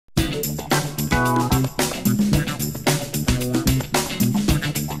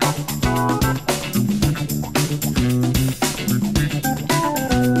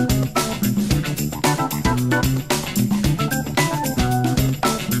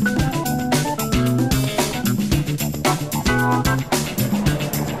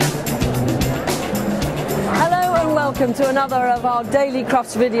welcome to another of our daily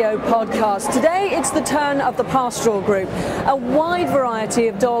Crufts video podcasts. Today it's the turn of the pastoral group, a wide variety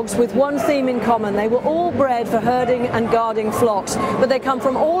of dogs with one theme in common. They were all bred for herding and guarding flocks, but they come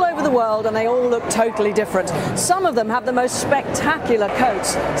from all over the world and they all look totally different. Some of them have the most spectacular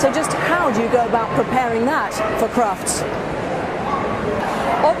coats, so just how do you go about preparing that for Crufts?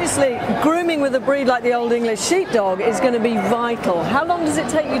 Obviously, grooming with a breed like the Old English Sheepdog is going to be vital. How long does it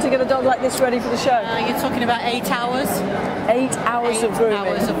take you to get a dog like this ready for the show? You're talking about 8 hours. 8 hours of grooming? 8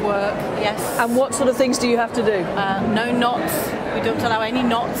 hours of work, yes. And what sort of things do you have to do? No knots. We don't allow any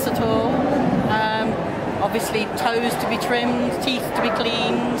knots at all. Obviously, toes to be trimmed, teeth to be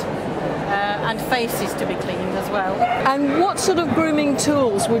cleaned, and faces to be cleaned as well. And what sort of grooming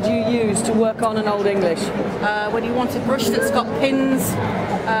tools would you use to work on an Old English? When you want a brush that's got pins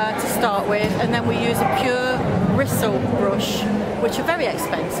to start with, and then we use a pure bristle brush, which are very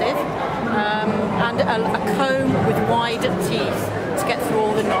expensive, and a comb with wide teeth to get through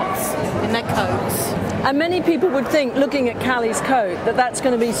all the knots in their coats. And many people would think, looking at Callie's coat, that that's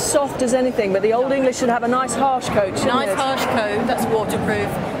going to be soft as anything, but the Old English should have a nice harsh coat, shouldn't it? Nice harsh coat that's waterproof,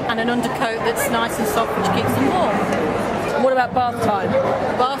 and an undercoat that's nice and soft, which keeps them warm. What about bath time?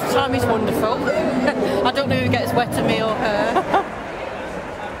 Bath time is wonderful. I don't know who gets wetter, me or her.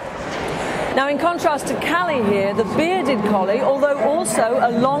 Now, in contrast to Callie here, the bearded collie, although also a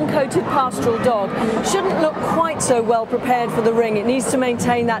long-coated pastoral dog, shouldn't look quite so well prepared for the ring. It needs to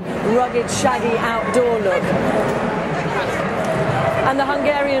maintain that rugged, shaggy outdoor look. And the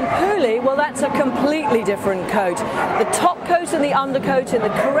Hungarian Puli, well, that's a completely different coat. The top coat and the undercoat in the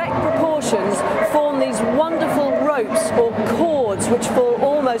correct proportions form these wonderful ropes or cords which fall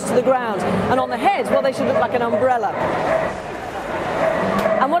almost to the ground. And on the head, well, they should look like an umbrella.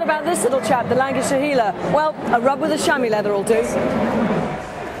 And what about this little chap, the Lancashire Heeler? Well, a rub with a chamois leather will do.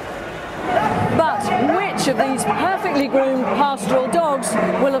 But which of these perfectly groomed pastoral dogs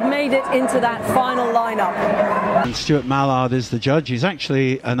will have made it into that final lineup? And Stuart Mallard is the judge. He's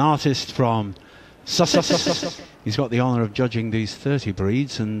actually an artist from Sussex. He's got the honour of judging these 30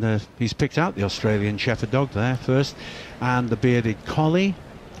 breeds, and he's picked out the Australian Shepherd dog there first, and the bearded collie,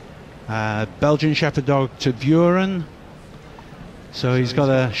 Belgian Shepherd dog to Buren. So he's got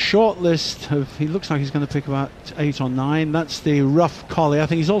a short list of, he looks like he's going to pick about 8 or 9. That's the rough collie. I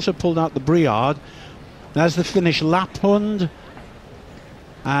think he's also pulled out the Briard. There's the Finnish Lapphund.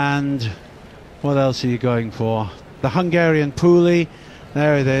 And what else are you going for? The Hungarian Puli.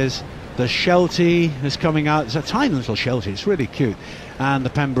 There it is. The Sheltie is coming out. It's a tiny little Sheltie. It's really cute. And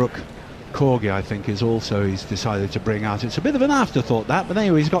the Pembroke Corgi, I think, is also he's decided to bring out. It's a bit of an afterthought, that. But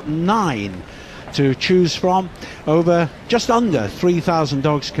anyway, he's got 9 to choose from. Over just under 3,000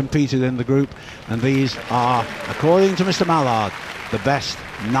 dogs competed in the group, and these are, according to Mr. Mallard, the best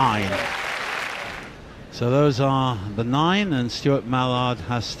 9. So those are the 9, and Stuart Mallard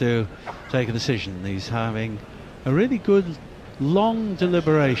has to take a decision. He's having a really good long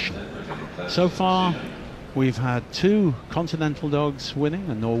deliberation. So far we've had 2 continental dogs winning,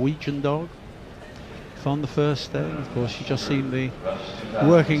 a Norwegian dog on the first day. Of course, you've just seen the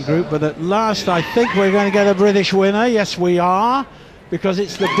working group, but at last I think we're going to get a British winner. Yes, we are, because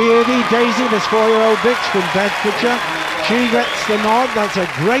it's the beardy Daisy, this 4-year-old bitch from Bedfordshire. She gets the nod. That's a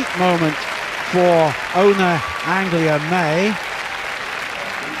great moment for owner Anglia May.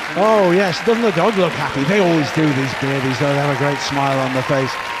 Oh yes, doesn't the dog look happy? They always do, these beardies, though. They have a great smile on their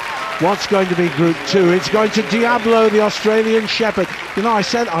face. What's going to be Group 2? It's going to Diablo, the Australian Shepherd. You know, I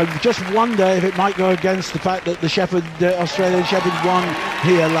said I just wonder if it might go against the fact that the Shepherd, Australian Shepherd won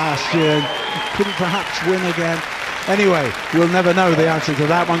here last year and couldn't perhaps win again. Anyway, we'll never know the answer to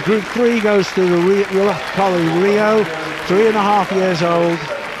that one. Group 3 goes to the collie Rio, 3.5 years old.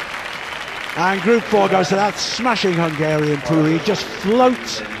 And Group 4 goes to that smashing Hungarian Puli. It just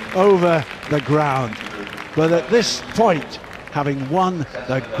floats over the ground. But at this point, having won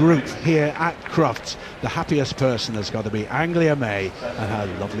the group here at Crufts, the happiest person has got to be Anglia May and her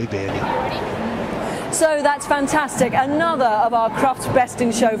lovely beardy. So that's fantastic. Another of our Crufts Best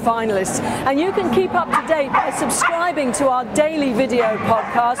in Show finalists. And you can keep up to date by subscribing to our daily video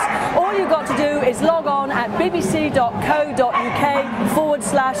podcast. All you've got to do is log on at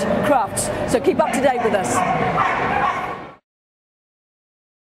bbc.co.uk/Crufts. So keep up to date with us.